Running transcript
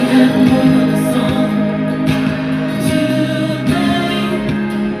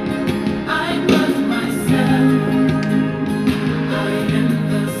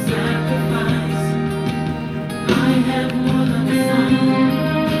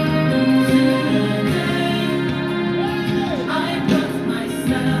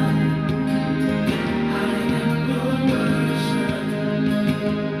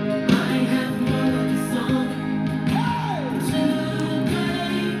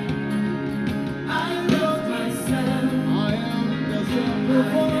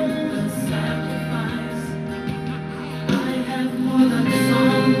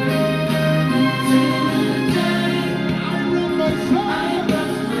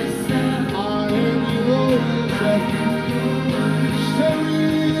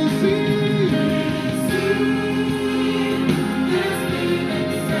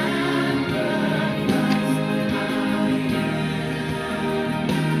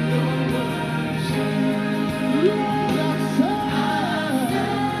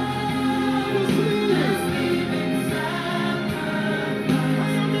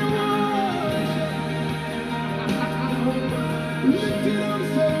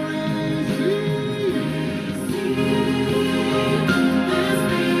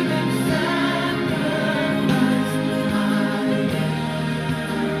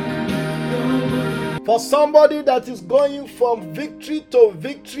For somebody that is going from victory to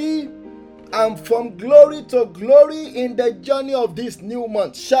victory and from glory to glory in the journey of this new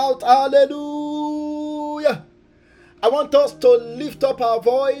month, shout hallelujah. I want us to lift up our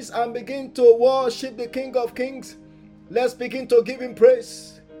voice and begin to worship the King of Kings. Let's begin to give him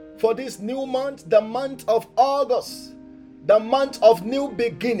praise for this new month, the month of August, the month of new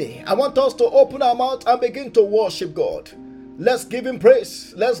beginning. I want us to open our mouth and begin to worship God. Let's give him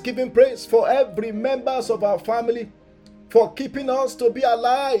praise. Let's give him praise for every members of our family, for keeping us to be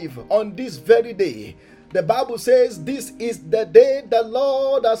alive on this very day. The Bible says this is the day the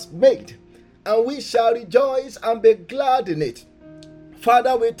Lord has made, and we shall rejoice and be glad in it.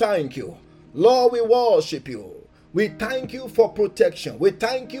 Father, we thank you. Lord, we worship you. We thank you for protection. We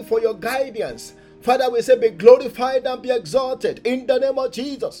thank you for your guidance. Father, we say be glorified and be exalted in the name of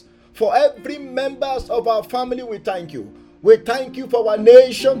Jesus. For every members of our family, we thank you. We thank you for our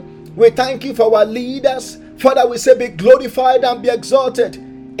nation. We thank you for our leaders. Father, we say be glorified and be exalted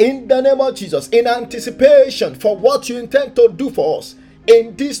in the name of Jesus, in anticipation for what you intend to do for us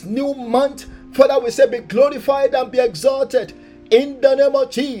in this new month. Father, we say be glorified and be exalted in the name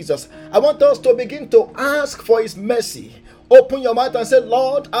of Jesus. I want us to begin to ask for his mercy. Open your mouth and say,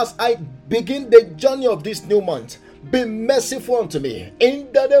 Lord, as I begin the journey of this new month, be merciful unto me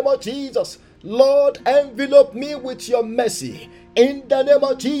in the name of Jesus. Lord, envelope me with your mercy in the name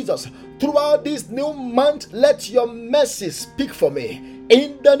of Jesus. Throughout this new month, let your mercy speak for me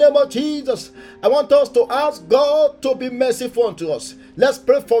in the name of Jesus. I want us to ask God to be merciful unto us. Let's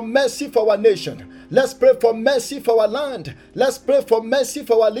pray for mercy for our nation. Let's pray for mercy for our land. Let's pray for mercy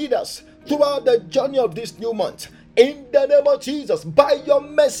for our leaders throughout the journey of this new month. In the name of Jesus, by your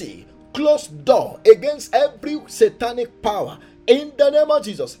mercy, close door against every satanic power. In the name of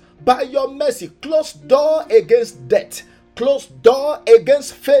Jesus, by your mercy, close door against death. Close door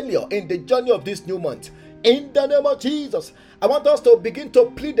against failure in the journey of this new month. In the name of Jesus, I want us to begin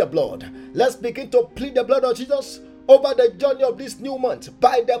to plead the blood. Let's begin to plead the blood of Jesus over the journey of this new month.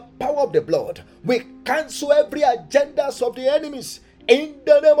 By the power of the blood, we cancel every agendas of the enemies. In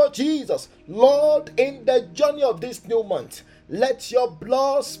the name of Jesus, Lord, in the journey of this new month, let your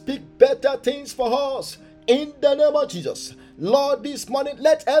blood speak better things for us. In the name of Jesus, Lord, this morning,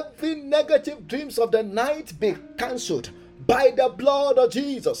 let every negative dreams of the night be cancelled by the blood of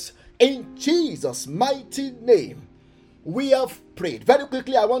Jesus. In Jesus' mighty name, we have prayed. Very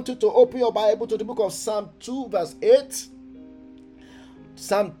quickly, I want you to open your Bible to the book of Psalm 2 verse 8.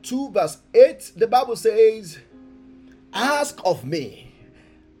 Psalm 2 verse 8, the Bible says, ask of me.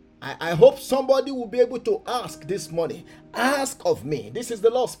 I hope somebody will be able to ask this morning. Ask of me. This is the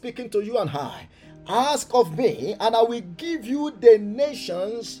Lord speaking to you and I. Ask of me, and I will give you the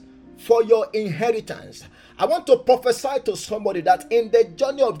nations for your inheritance. I want to prophesy to somebody that in the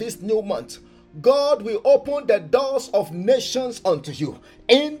journey of this new month, God will open the doors of nations unto you.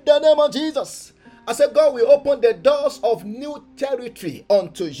 In the name of Jesus. I said, God will open the doors of new territory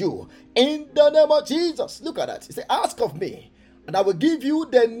unto you. In the name of Jesus. Look at that. He said, ask of me, and I will give you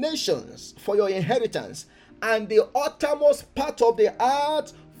the nations for your inheritance, and the uttermost part of the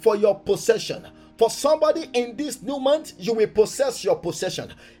earth for your possession. For somebody in this new month, you will possess your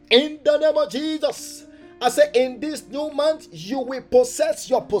possession. In the name of Jesus. I say, in this new month, you will possess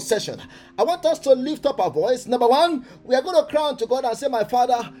your possession. I want us to lift up our voice. Number one, we are going to cry unto God and say, my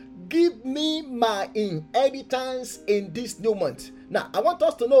Father, give me my inheritance in this new month. Now, I want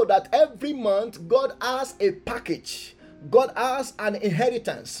us to know that every month, God has a package. God has an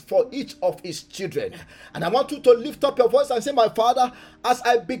inheritance for each of his children. And I want you to lift up your voice and say, my Father, as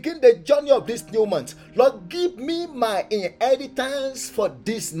I begin the journey of this new month, Lord, give me my inheritance for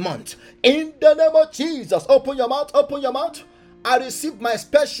this month. In the name of Jesus, open your mouth, open your mouth. I receive my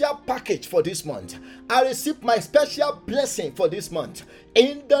special package for this month. I receive my special blessing for this month.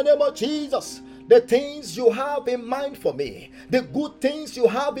 In the name of Jesus. The things you have in mind for me, the good things you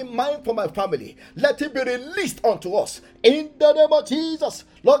have in mind for my family, let it be released unto us. In the name of Jesus,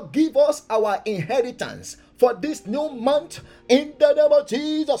 Lord, give us our inheritance for this new month. In the name of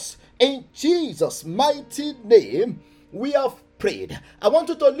Jesus, in Jesus' mighty name, we have prayed. I want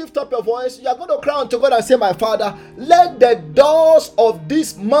you to lift up your voice. You are going to cry unto God and say, my Father, let the doors of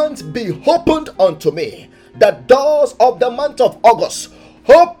this month be opened unto me. The doors of the month of August,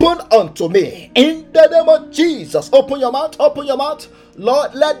 open unto me in the name of Jesus. Open your mouth, open your mouth.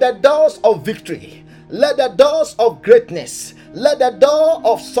 Lord, let the doors of victory, let the doors of greatness, let the door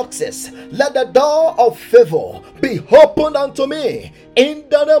of success, let the door of favor be opened unto me in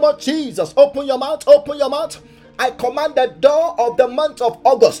the name of Jesus. Open your mouth, open your mouth. I command the door of the month of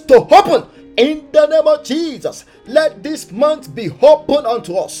August to open in the name of Jesus. Let this month be open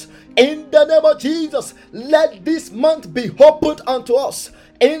unto us In the name of Jesus, let this month be opened unto us.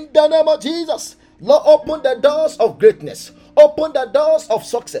 In the name of Jesus, Lord, open the doors of greatness. Open the doors of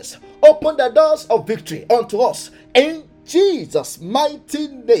success. Open the doors of victory unto us. In Jesus' mighty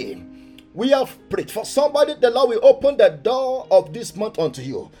name, we have prayed. For somebody, the Lord will open the door of this month unto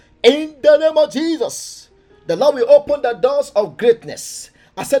you. In the name of Jesus, the Lord will open the doors of greatness.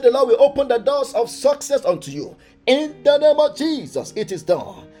 I said the Lord will open the doors of success unto you. In the name of Jesus, it is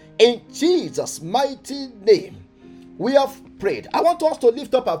done. In Jesus' mighty name, we have prayed. I want us to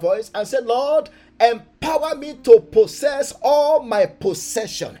lift up our voice and say, Lord, empower me to possess all my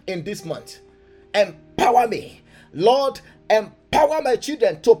possession in this month. Empower me. Lord, empower my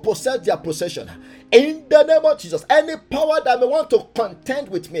children to possess their possession. In the name of Jesus, any power that may want to contend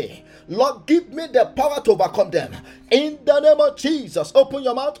with me, Lord, give me the power to overcome them. In the name of Jesus, open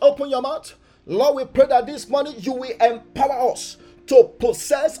your mouth, open your mouth. Lord, we pray that this morning you will empower us to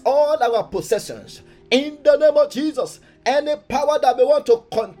possess all our possessions. In the name of Jesus, any power that may want to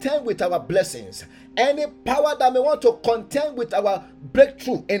contend with our blessings, any power that may want to contend with our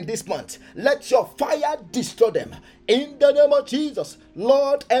breakthrough in this month, let your fire destroy them. In the name of Jesus,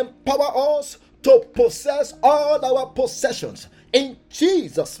 Lord, empower us to possess all our possessions. In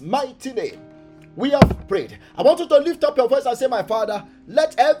Jesus' mighty name, we have prayed. I want you to lift up your voice and say, my Father,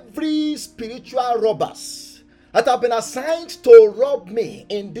 let every spiritual robbers that have been assigned to rob me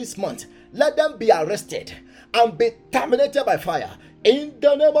in this month, let them be arrested and be terminated by fire. In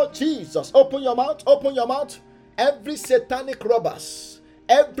the name of Jesus, open your mouth, open your mouth. Every satanic robbers,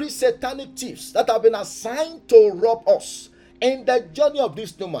 every satanic thieves that have been assigned to rob us in the journey of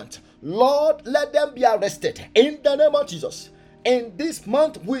this new month, Lord, let them be arrested. In the name of Jesus, in this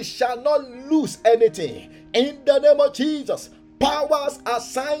month we shall not lose anything. In the name of Jesus, powers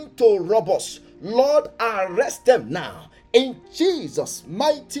assigned to rob us, Lord, arrest them now. In Jesus'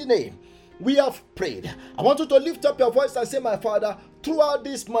 mighty name, we have prayed. I want you to lift up your voice and say, my Father, throughout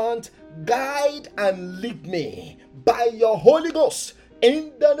this month, guide and lead me by your Holy Ghost.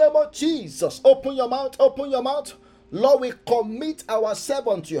 In the name of Jesus, open your mouth, open your mouth. Lord, we commit ourselves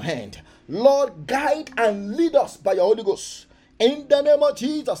unto your hand. Lord, guide and lead us by your Holy Ghost. In the name of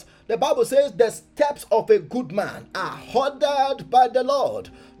Jesus, the Bible says the steps of a good man are ordered by the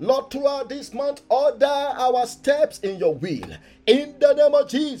Lord. Lord, throughout this month, order our steps in your will. In the name of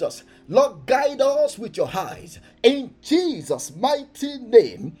Jesus, Lord, guide us with your eyes. In Jesus' mighty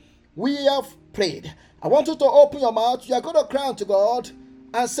name, we have prayed. I want you to open your mouth. You are going to cry unto God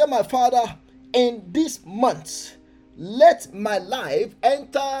and say, my Father, in this month, let my life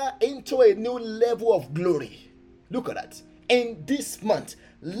enter into a new level of glory. Look at that. In this month,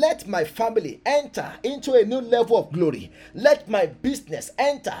 let my family enter into a new level of glory. Let my business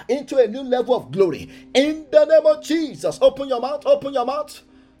enter into a new level of glory. In the name of Jesus, open your mouth, open your mouth.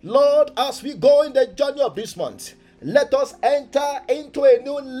 Lord, as we go in the journey of this month, let us enter into a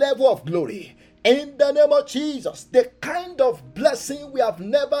new level of glory. In the name of Jesus, the kind of blessing we have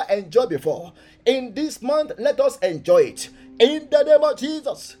never enjoyed before. In this month, let us enjoy it. In the name of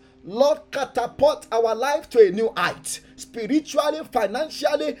Jesus, Lord, catapult our life to a new height. Spiritually,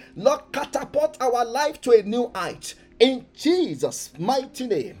 financially, Lord, catapult our life to a new height. In Jesus' mighty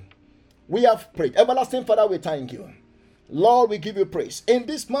name, we have prayed. Everlasting Father, we thank you. Lord, we give you praise. In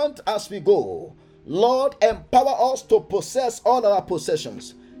this month as we go, Lord, empower us to possess all our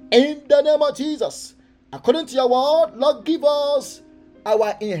possessions. In the name of Jesus, according to your word, Lord, give us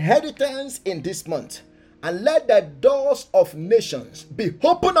our inheritance in this month. And let the doors of nations be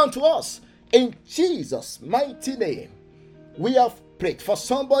open unto us. In Jesus' mighty name, we have prayed. For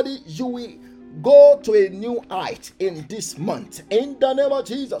somebody, you will go to a new height in this month. In the name of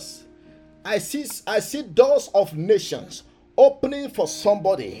Jesus, I see doors of nations opening for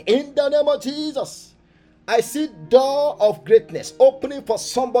somebody. In the name of Jesus, I see door of greatness opening for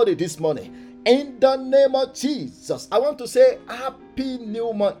somebody this morning. In the name of Jesus, I want to say happy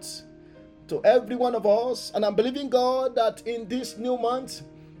new month to every one of us, and I'm believing God that in this new month,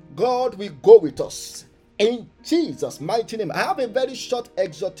 God will go with us. In Jesus' mighty name, I have a very short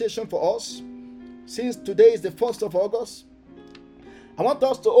exhortation for us. Since today is the 1st of August, I want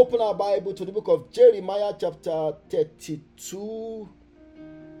us to open our Bible to the book of Jeremiah chapter 32.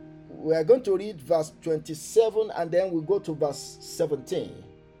 We are going to read verse 27 and then we'll go to verse 17.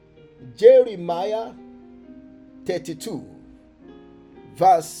 Jeremiah 32,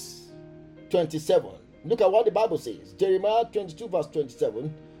 verse 27. Look at what the Bible says. Jeremiah 22, verse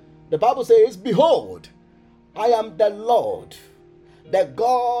 27. The Bible says, behold, I am the Lord, the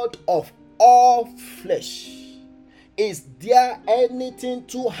God of all flesh. Is there anything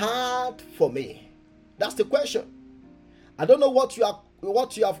too hard for me? That's the question. I don't know what you are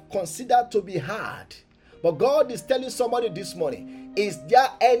what you have considered to be hard. But God is telling somebody this morning, is there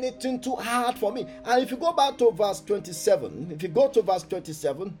anything too hard for me? And if you go back to verse 27,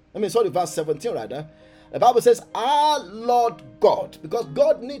 verse 17 rather, the Bible says, our Lord God, because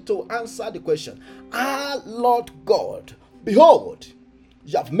God needs to answer the question, our Lord God, behold,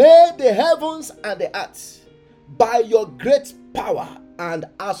 you have made the heavens and the earth by your great power and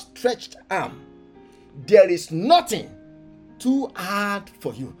outstretched arm. There is nothing too hard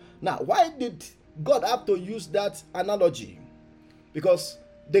for you. Now, why did God have to use that analogy? Because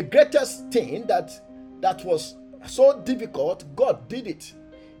the greatest thing that was so difficult, God did it.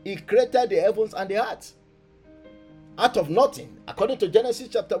 He created the heavens and the earth out of nothing. According to Genesis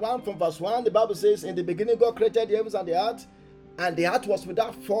chapter 1 from verse 1, the Bible says, in the beginning God created the heavens and the earth was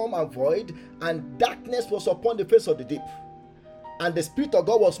without form and void, and darkness was upon the face of the deep. And the Spirit of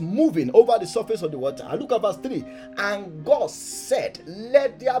God was moving over the surface of the water. And look at verse 3. And God said,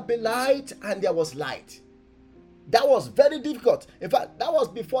 let there be light, and there was light. That was very difficult. In fact, that was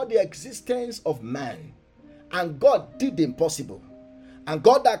before the existence of man. And God did the impossible. And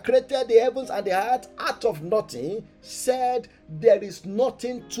God that created the heavens and the earth out of nothing said there is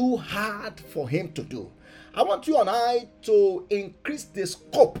nothing too hard for him to do. I want you and I to increase the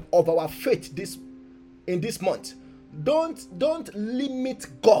scope of our faith in this month. Don't limit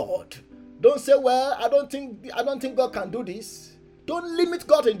God. Don't say, well, I don't think God can do this. Don't limit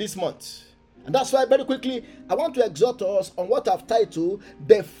God in this month. And that's why very quickly I want to exhort us on what I've titled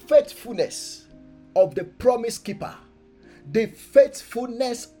the faithfulness of the promise keeper. The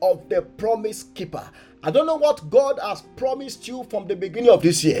faithfulness of the promise keeper. I don't know what God has promised you from the beginning of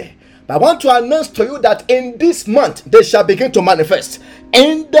this year, but I want to announce to you that in this month they shall begin to manifest.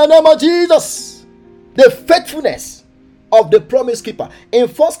 In the name of Jesus, the faithfulness of the promise keeper. In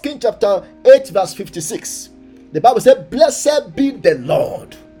 1 Kings chapter 8 verse 56, the Bible said, blessed be the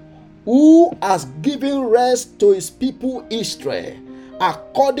Lord who has given rest to his people Israel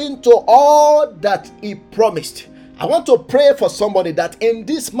according to all that he promised. I want to pray for somebody that in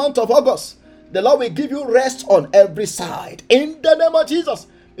this month of August, the Lord will give you rest on every side. In the name of Jesus.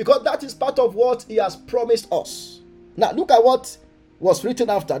 Because that is part of what he has promised us. Now look at what was written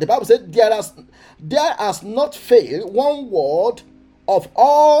after. The Bible said, there has not failed one word of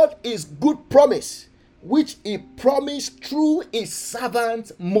all his good promise, which he promised through his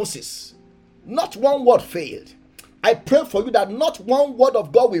servant Moses. Not one word failed. I pray for you that not one word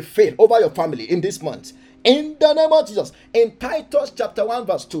of God will fail over your family in this month. In the name of Jesus. In Titus chapter 1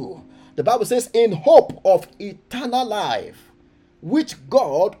 verse 2, the Bible says, in hope of eternal life, which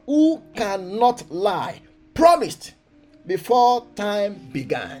God, who cannot lie, promised before time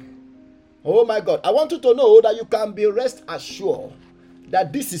began. Oh my God. I want you to know that you can be rest assured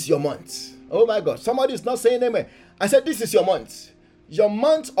that this is your month. Oh my God. Somebody is not saying amen. I said this is your month. Your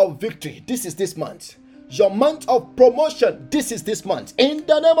month of victory. This is this month. Your month of promotion. This is this month. In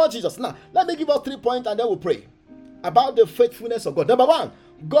the name of Jesus. Now, let me give us 3 points and then we'll pray about the faithfulness of God. Number 1,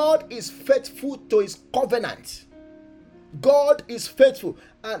 God is faithful to his covenant. God is faithful.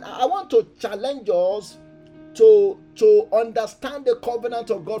 And I want to challenge us to understand the covenant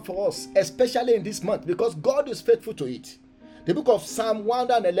of God for us, especially in this month, because God is faithful to it. The book of Psalm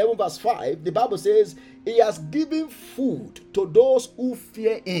 111 verse 5, the Bible says, he has given food to those who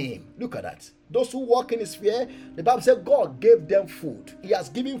fear him. Look at that. Those who walk in his fear, the Bible says God gave them food. He has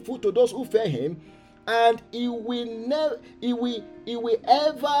given food to those who fear him, and he will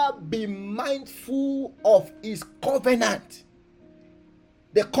ever be mindful of his covenant.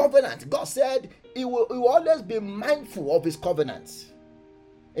 The covenant, God said he will always be mindful of his covenant.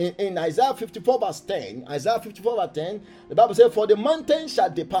 In Isaiah 54 verse 10, the Bible says, for the mountains shall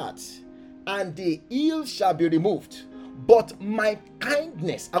depart, and the hills shall be removed. But my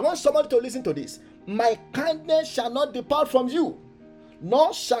kindness, I want somebody to listen to this. My kindness shall not depart from you,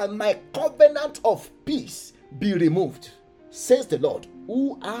 nor shall my covenant of peace be removed, says the Lord,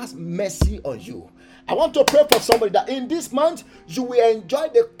 who has mercy on you. I want to pray for somebody that in this month you will enjoy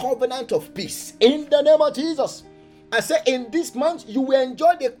the covenant of peace. In the name of Jesus. I say in this month you will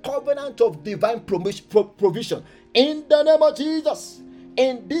enjoy the covenant of divine provision. In the name of Jesus.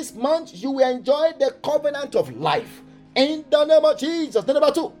 In this month you will enjoy the covenant of life. In the name of Jesus.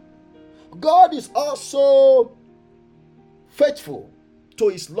 Number 2, God is also faithful to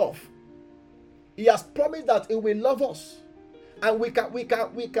his love. He has promised that he will love us, and we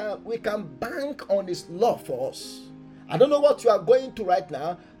can bank on his love for us. I don't know what you are going through right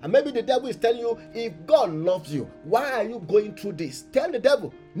now, and maybe the devil is telling you, if God loves you, why are you going through this? Tell the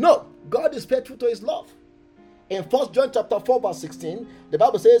devil, no, God is faithful to his love. In 1 John chapter 4 verse 16, the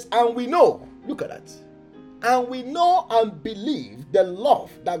Bible says, and we know, look at that, And we know and believe the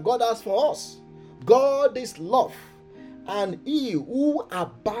love that God has for us. God is love. And he who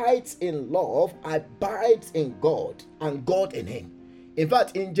abides in love abides in God, and God in him. In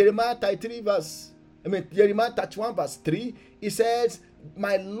fact, in Jeremiah 31 verse 3, it says,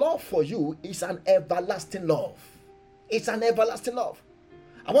 my love for you is an everlasting love. It's an everlasting love.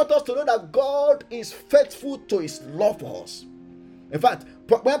 I want us to know that God is faithful to his love for us. In fact,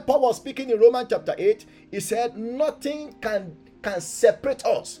 when Paul was speaking in Romans chapter 8, he said, nothing can separate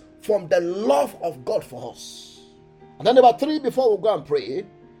us from the love of God for us. And then number 3, before we go and pray,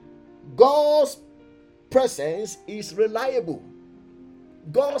 God's presence is reliable.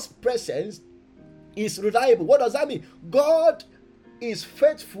 God's presence is reliable. What does that mean? God is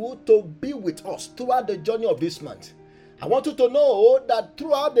faithful to be with us throughout the journey of this month. I want you to know that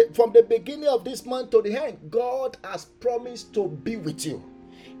from the beginning of this month to the end, God has promised to be with you.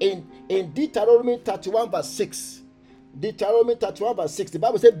 In Deuteronomy 31 verse 6, the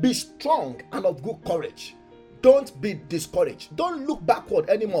Bible says, be strong and of good courage. Don't be discouraged. Don't look backward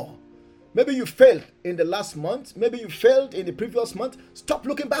anymore. Maybe you failed in the last month. Maybe you failed in the previous month. Stop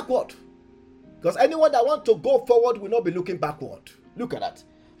looking backward. Because anyone that wants to go forward will not be looking backward. Look at that.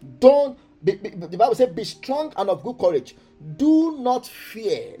 The Bible says, be strong and of good courage. Do not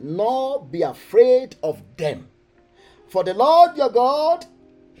fear, nor be afraid of them. For the Lord your God,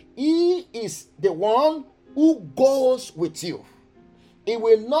 he is the one who goes with you. He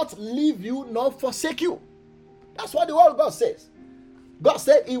will not leave you nor forsake you. That's what the word of God says. God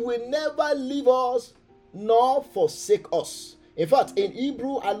said he will never leave us nor forsake us. In fact, in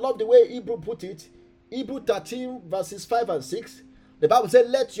Hebrew, I love the way Hebrew put it. Hebrew 13 verses 5 and 6. The Bible said,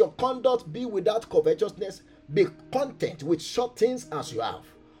 let your conduct be without covetousness. Be content with short things as you have.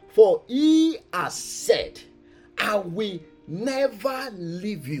 For he has said, I will never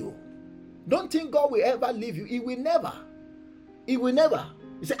leave you. Don't think God will ever leave you. He will never. He will never.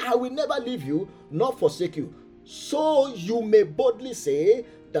 He said, I will never leave you nor forsake you. So you may boldly say,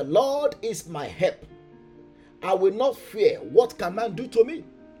 the Lord is my help. I will not fear. What can man do to me?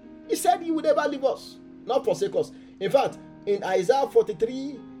 He said he will never leave us, not forsake us. In fact, in Isaiah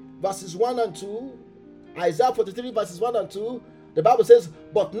 43 verses 1 and 2, the Bible says,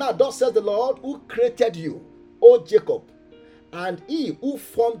 but now thus says the Lord who created you, O Jacob, and he who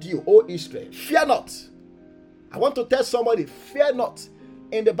formed you, O Israel. Fear not. I want to tell somebody, fear not.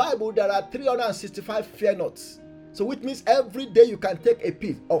 In the Bible, there are 365 fear nots. So which means every day you can take a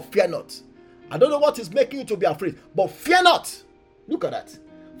pill of fear not. I don't know what is making you to be afraid, but fear not. Look at that.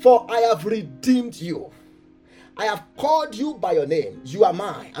 For I have redeemed you. I have called you by your name. You are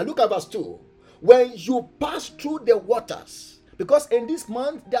mine. And look at verse 2. When you pass through the waters, because in this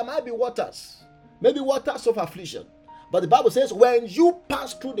month there might be waters, maybe waters of affliction. But the Bible says, when you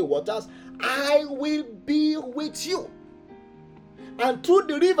pass through the waters, I will be with you. And through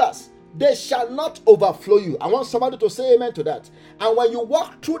the rivers, they shall not overflow you. I want somebody to say amen to that. And when you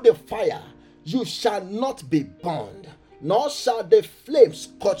walk through the fire, you shall not be burned, nor shall the flames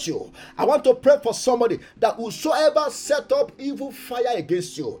scorch you. I want to pray for somebody that whosoever set up evil fire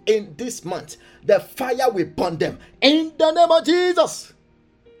against you in this month, the fire will burn them. In the name of Jesus.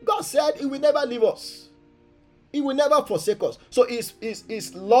 God said he will never leave us. He will never forsake us. So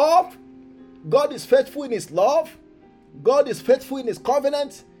his love, God is faithful in his love. God is faithful in his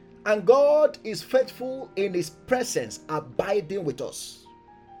covenant. And God is faithful in his presence, abiding with us.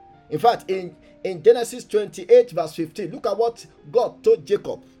 In fact, in Genesis 28 verse 15, look at what God told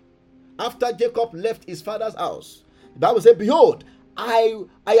Jacob. After Jacob left his father's house, the Bible said, behold, I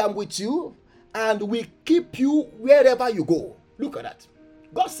am with you and will keep you wherever you go. Look at that.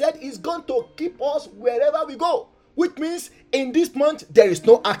 God said he's going to keep us wherever we go. Which means in this month, there is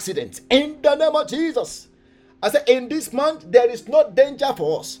no accident. In the name of Jesus. I said, in this month, there is no danger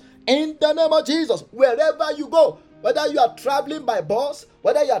for us. In the name of Jesus, wherever you go, whether you are traveling by bus,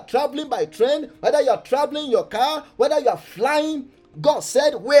 whether you are traveling by train, whether you are traveling in your car, whether you are flying, God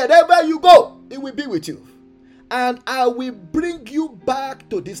said, wherever you go, He will be with you. And I will bring you back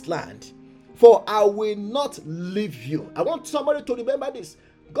to this land, for I will not leave you. I want somebody to remember this.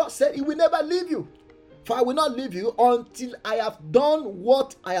 God said He will never leave you, for I will not leave you until I have done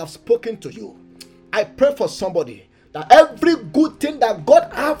what I have spoken to you. I pray for somebody that every good thing that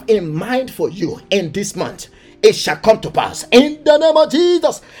God have in mind for you in this month, it shall come to pass. In the name of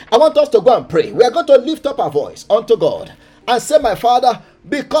Jesus, I want us to go and pray. We are going to lift up our voice unto God and say, my Father,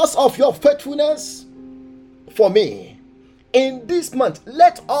 because of your faithfulness for me, in this month,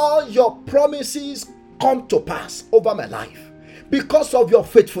 let all your promises come to pass over my life. Because of your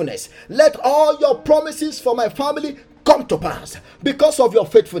faithfulness, let all your promises for my family come to pass. Because of your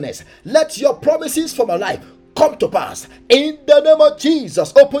faithfulness, let your promises for my life come to pass. In the name of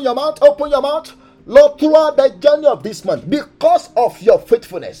Jesus, open your mouth, open your mouth. Lord, throughout the journey of this month, because of your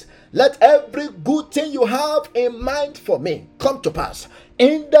faithfulness, let every good thing you have in mind for me come to pass.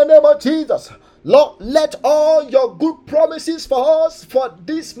 In the name of Jesus, Lord, let all your good promises for us for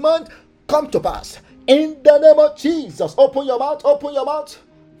this month come to pass. In the name of Jesus, open your mouth, open your mouth.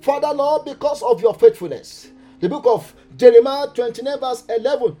 Father, Lord, because of your faithfulness. The book of Jeremiah 29 verse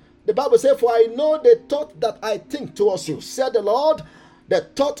 11, the Bible says, for I know the thought that I think towards you, said the Lord, the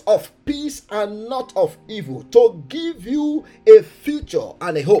thought of peace and not of evil, to give you a future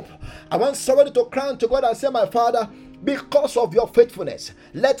and a hope. I want somebody to cry to God and say, my Father, because of your faithfulness,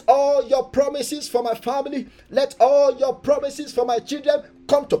 let all your promises for my family, let all your promises for my children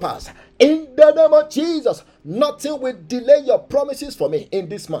come to pass. In the name of Jesus, nothing will delay your promises for me in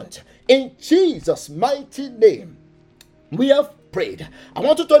this month. In Jesus' mighty name, we have prayed. I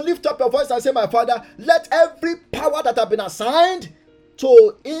want you to lift up your voice and say, my Father, let every power that have been assigned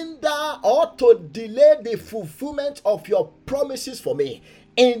to hinder or to delay the fulfillment of your promises for me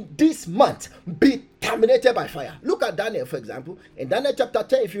in this month be terminated by fire. Look at Daniel, for example. In Daniel chapter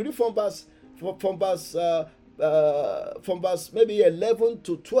 10, if you read from verse maybe 11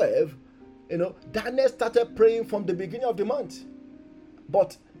 to 12, Daniel started praying from the beginning of the month.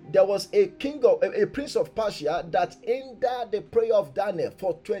 But there was a prince of Persia that hindered the prayer of Daniel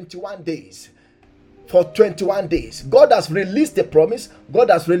for 21 days. For 21 days. God has released the promise, God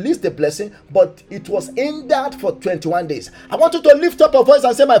has released the blessing, but it was hindered for 21 days. I want you to lift up your voice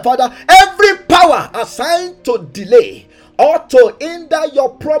and say, my Father, every power assigned to delay or to hinder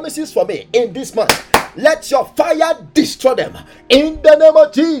your promises for me in this month, let your fire destroy them. In the name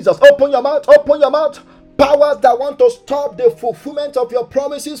of Jesus, open your mouth, open your mouth. Powers that want to stop the fulfillment of your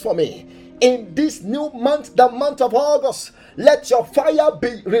promises for me in this new month, the month of August, let your fire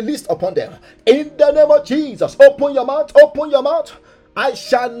be released upon them. In the name of Jesus, open your mouth, open your mouth. I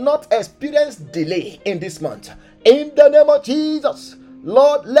shall not experience delay in this month. In the name of Jesus,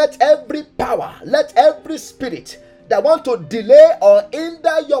 Lord, let every power, let every spirit that want to delay or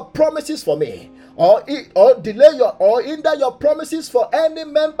hinder your promises for me, or delay or hinder your promises for any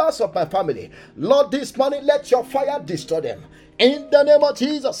members of my family, Lord, this morning let your fire destroy them. In the name of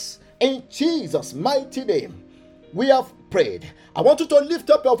Jesus, in Jesus' mighty name, we have prayed. I want you to lift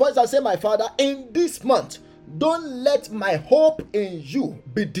up your voice and say, my Father, in this month, don't let my hope in you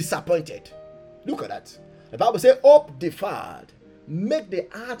be disappointed. Look at that. The Bible says, hope deferred make the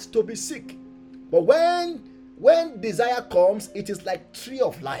heart to be sick. But when desire comes, it is like tree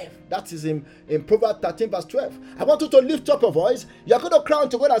of life. That is in Proverbs 13 verse 12. I want you to lift up your voice. You are going to cry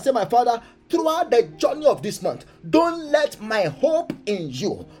to God and say, my Father, throughout the journey of this month, don't let my hope in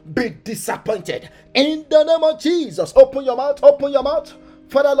you be disappointed. In the name of Jesus, open your mouth, open your mouth.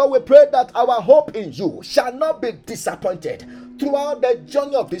 Father, Lord, we pray that our hope in you shall not be disappointed throughout the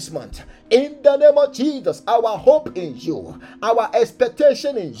journey of this month. In the name of Jesus, our hope in you, our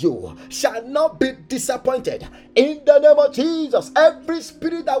expectation in you shall not be disappointed. In the name of Jesus, every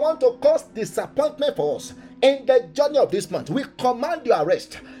spirit that wants to cause disappointment for us in the journey of this month, we command your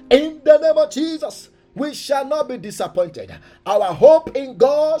arrest. In the name of Jesus, we shall not be disappointed. Our hope in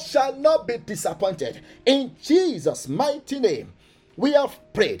God shall not be disappointed. In Jesus' mighty name, we have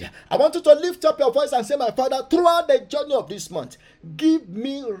prayed. I want you to lift up your voice and say, my Father, throughout the journey of this month, give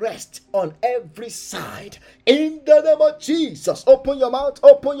me rest on every side. In the name of Jesus, open your mouth,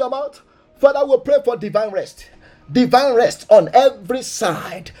 open your mouth. Father, we pray for divine rest. Divine rest on every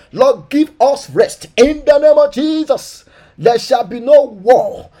side. Lord, give us rest. In the name of Jesus, there shall be no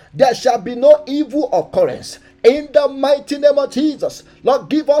war. There shall be no evil occurrence. In the mighty name of Jesus, Lord,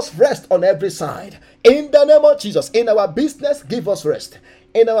 give us rest on every side. In the name of Jesus, in our business, give us rest.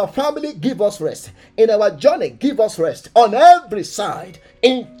 In our family, give us rest. In our journey, give us rest on every side.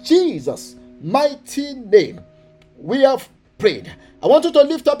 In Jesus' mighty name, we have prayed. I want you to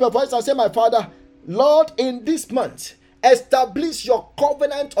lift up your voice and say, my Father, Lord, in this month, establish your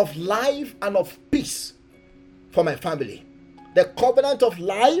covenant of life and of peace for my family. The covenant of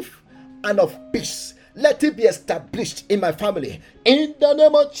life and of peace. Let it be established in my family. In the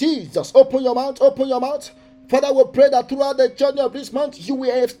name of Jesus, open your mouth, open your mouth. Father, we pray that throughout the journey of this month, you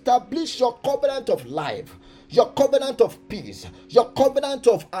will establish your covenant of life, your covenant of peace, your covenant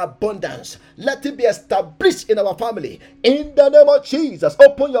of abundance. Let it be established in our family. In the name of Jesus,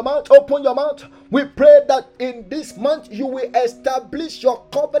 open your mouth, open your mouth. We pray that in this month, you will establish your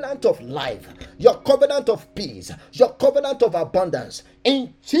covenant of life, your covenant of peace, your covenant of abundance.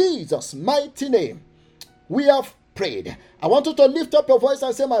 In Jesus' mighty name, we have prayed. I want you to lift up your voice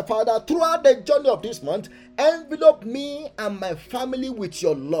and say, my Father, throughout the journey of this month, envelope me and my family with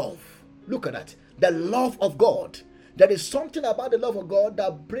your love. Look at that. The love of God. There is something about the love of God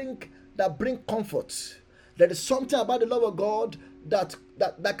that bring comfort. There is something about the love of God that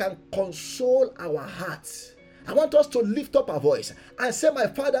can console our hearts. I want us to lift up our voice and say, my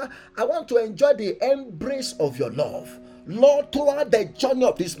Father, I want to enjoy the embrace of your love. Lord, throughout the journey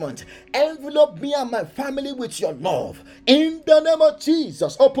of this month, envelope me and my family with your love. In the name of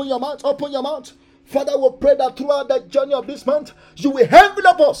Jesus, open your mouth, open your mouth. Father, we pray that throughout the journey of this month, you will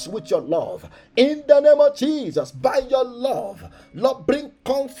envelop us with your love. In the name of Jesus, by your love, Lord, bring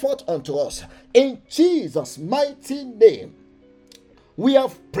comfort unto us. In Jesus' mighty name, we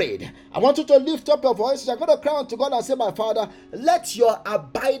have prayed. I want you to lift up your voice. You're going to cry unto God and say, my Father, let your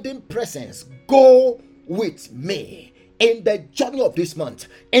abiding presence go with me in the journey of this month.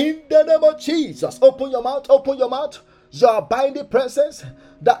 In the name of Jesus, open your mouth, open your mouth. Your abiding presence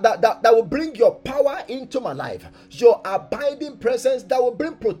that will bring your power into my life. Your abiding presence that will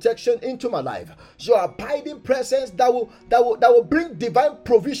bring protection into my life. Your abiding presence that will bring divine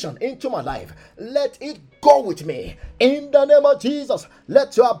provision into my life. Let it go with me. In the name of Jesus,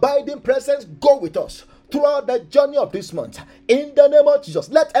 let your abiding presence go with us throughout the journey of this month. In the name of Jesus,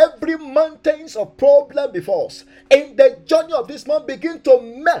 let every mountains of problem before us in the journey of this month begin to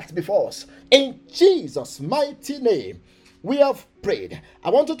melt before us. In Jesus' mighty name, we have prayed. I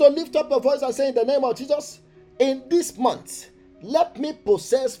want you to lift up your voice and say, in the name of Jesus, in this month, let me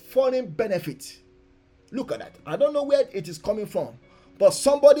possess foreign benefit. Look at that. I don't know where it is coming from, but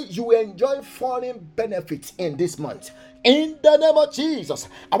somebody, you will enjoy foreign benefits in this month. In the name of Jesus,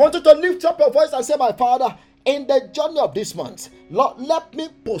 I want you to lift up your voice and say, my Father, in the journey of this month, Lord, let me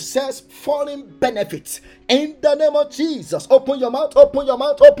possess foreign benefits. In the name of Jesus, open your mouth, open your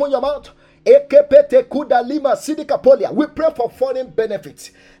mouth, open your mouth. We pray for foreign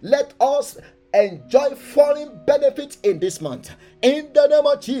benefits. Let us enjoy foreign benefits in this month. In the name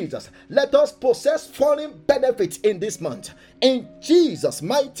of Jesus, let us possess foreign benefits in this month. In Jesus'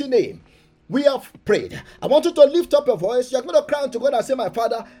 mighty name, we have prayed. I want you to lift up your voice. You're going to cry to God and say, my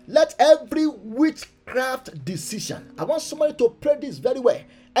Father, let every witchcraft decision, I want somebody to pray this very well.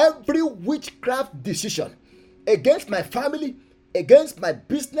 Every witchcraft decision against my family, against my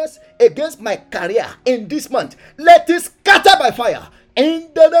business, against my career in this month, let it scatter by fire. In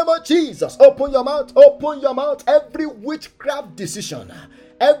the name of Jesus, open your mouth, open your mouth. Every witchcraft decision,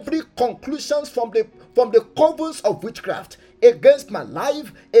 every conclusions from the covens of witchcraft against my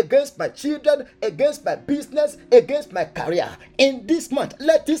life, against my children, against my business, against my career in this month,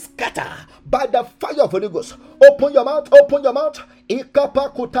 let it scatter by the fire of Holy Ghost. Open your mouth, open your mouth.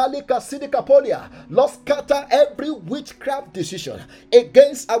 Lord, scatter every witchcraft decision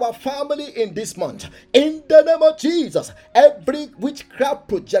against our family in this month. In the name of Jesus, every witchcraft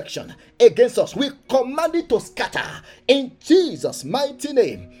projection against us, we command it to scatter in Jesus' mighty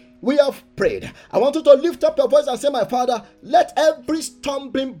name. We have prayed. I want you to lift up your voice and say, my Father, let every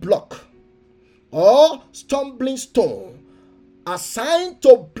stumbling block or stumbling stone assigned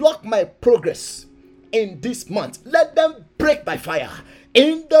to block my progress in this month, let them break by fire.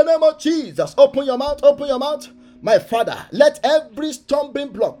 In the name of Jesus, open your mouth, open your mouth. My Father, let every stumbling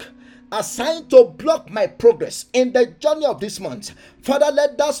block assigned to block my progress in the journey of this month, Father,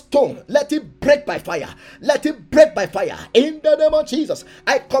 let that stone, let it break by fire. Let it break by fire. In the name of Jesus,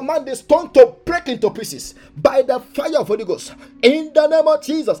 I command the stone to break into pieces by the fire of Holy Ghost. In the name of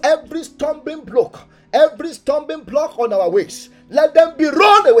Jesus, every stumbling block on our ways, let them be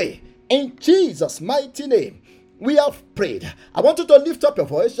rolled away. In Jesus' mighty name, we have prayed. I want you to lift up your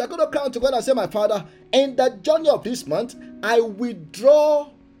voice. You're going to cry to God and say, my Father, in the journey of this month, I withdraw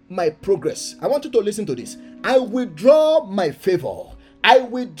my progress. I want you to listen to this. I withdraw my favor. I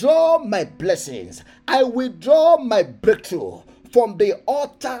withdraw my blessings. I withdraw my breakthrough from the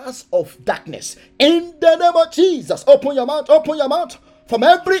altars of darkness. In the name of Jesus, open your mouth, open your mouth. From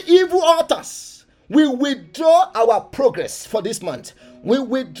every evil altars, we withdraw our progress for this month. We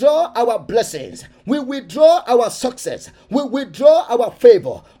withdraw our blessings. We withdraw our success. We withdraw our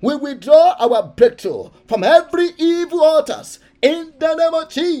favor. We withdraw our breakthrough from every evil altars. In the name of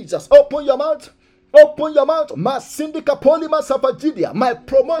Jesus, open your mouth. Open your mouth. My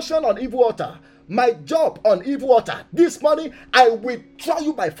promotion on evil altar. My job on evil altar. This morning, I withdraw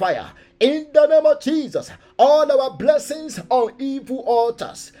you by fire. In the name of Jesus, all our blessings on evil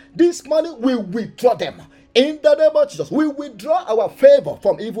altars. This morning, we withdraw them. In the name of Jesus, we withdraw our favor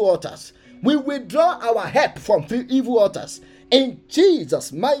from evil altars. We withdraw our help from evil altars. In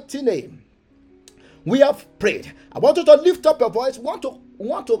Jesus' mighty name, we have prayed. I want you to lift up your voice. Want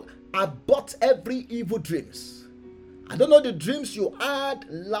to abort every evil dreams. I don't know the dreams you had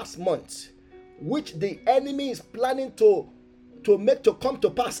last month, which the enemy is planning to make to come to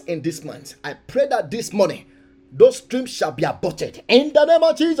pass in this month. I pray that this morning, those dreams shall be aborted. In the name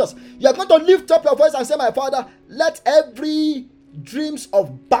of Jesus, you are going to lift up your voice and say, my Father, let every dreams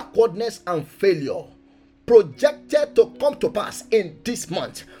of backwardness and failure projected to come to pass in this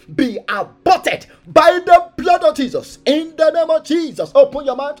month be aborted by the blood of Jesus. In the name of Jesus, open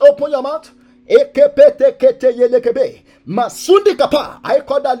your mouth, open your mouth. Masundi kapa, I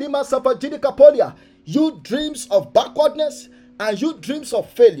call the lima sapajini kapolia. You dreams of backwardness and you dreams of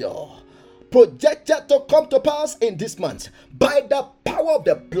failure projected to come to pass in this month by the power of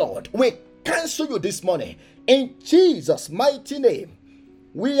the blood, we cancel you this morning in Jesus' mighty name.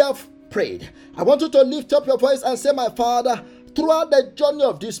 We have prayed. I want you to lift up your voice and say, my Father, throughout the journey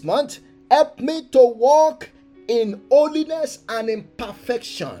of this month, help me to walk in holiness and in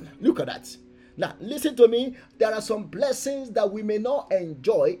perfection. Look at that. Now, listen to me. There are some blessings that we may not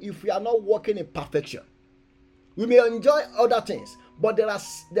enjoy if we are not walking in perfection. We may enjoy other things, but there are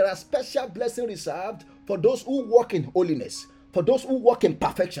special blessings reserved for those who walk in holiness, for those who walk in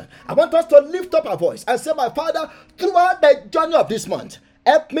perfection. I want us to lift up our voice and say, my Father, throughout the journey of this month,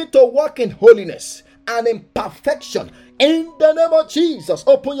 help me to walk in holiness and in perfection. In the name of Jesus,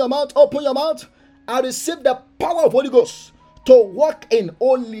 open your mouth, open your mouth. I receive the power of Holy Ghost to walk in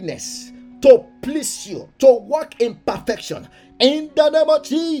holiness, to please you, to walk in perfection. In the name of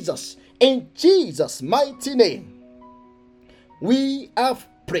Jesus, in Jesus' mighty name, we have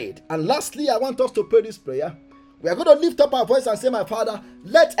prayed. And lastly, I want us to pray this prayer. We are going to lift up our voice and say, my Father,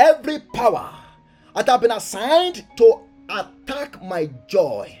 let every power that have been assigned to attack my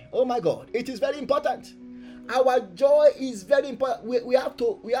joy. Oh my God, it is very important. Our joy is very important. We have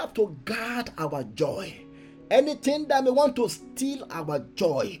to guard our joy. Anything that may want to steal our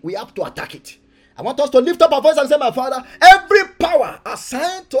joy, we have to attack it. I want us to lift up our voice and say, my Father, every power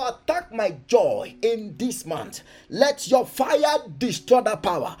assigned to attack my joy in this month, let your fire destroy that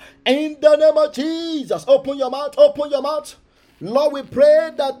power. In the name of Jesus, open your mouth, open your mouth. Lord, we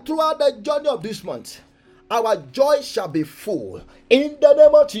pray that throughout the journey of this month, our joy shall be full. In the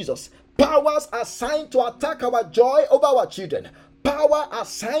name of Jesus, powers assigned to attack our joy over our children, power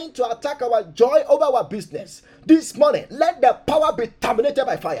assigned to attack our joy over our business, this morning, let the power be terminated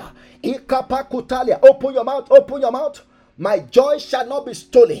by fire. Open your mouth, open your mouth. My joy shall not be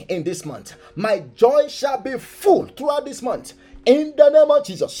stolen in this month. My joy shall be full throughout this month. In the name of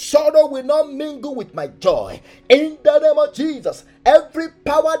Jesus, sorrow will not mingle with my joy. In the name of Jesus, every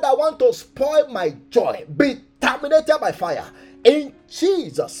power that wants to spoil my joy be terminated by fire. In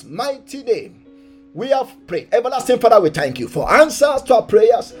Jesus' mighty name, we have prayed. Everlasting Father, we thank you for answers to our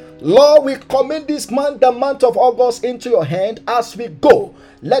prayers. Lord, we commit this month, the month of August, into your hand as we go.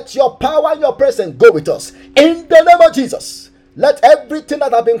 Let your power and your presence go with us. In the name of Jesus, let everything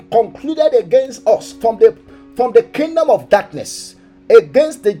that has been concluded against us from the kingdom of darkness,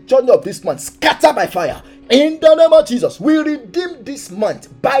 against the journey of this month, scatter by fire. In the name of Jesus, we redeem this month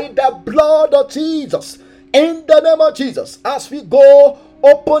by the blood of Jesus. In the name of Jesus, as we go,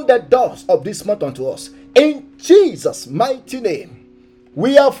 open the doors of this month unto us. In Jesus' mighty name,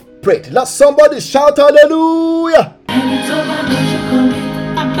 we have prayed. Let somebody shout hallelujah. I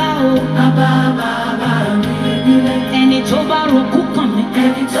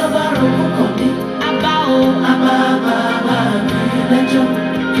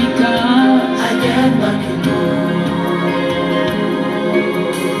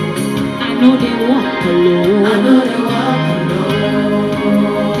know they walk alone.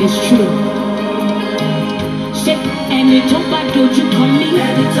 It's true. Say, and it's over, don't you come me?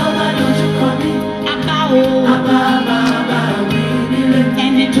 And it's over, don't you come me?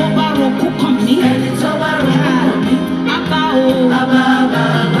 And it's over, Roku come me? And it's over, Roku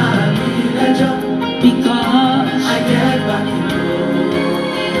because I get back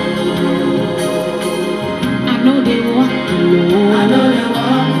I know they walk alone. I know they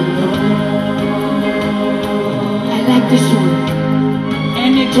walk alone. I like this one.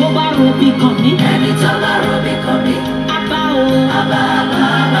 And it's over, Ruby coming. And it's over, Ruby coming.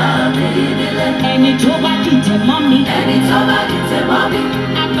 And it's over, Kite mommy. And it's over, Kite mommy.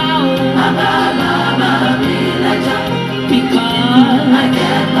 Because I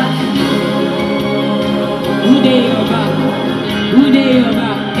get back. Who they over? Who they over?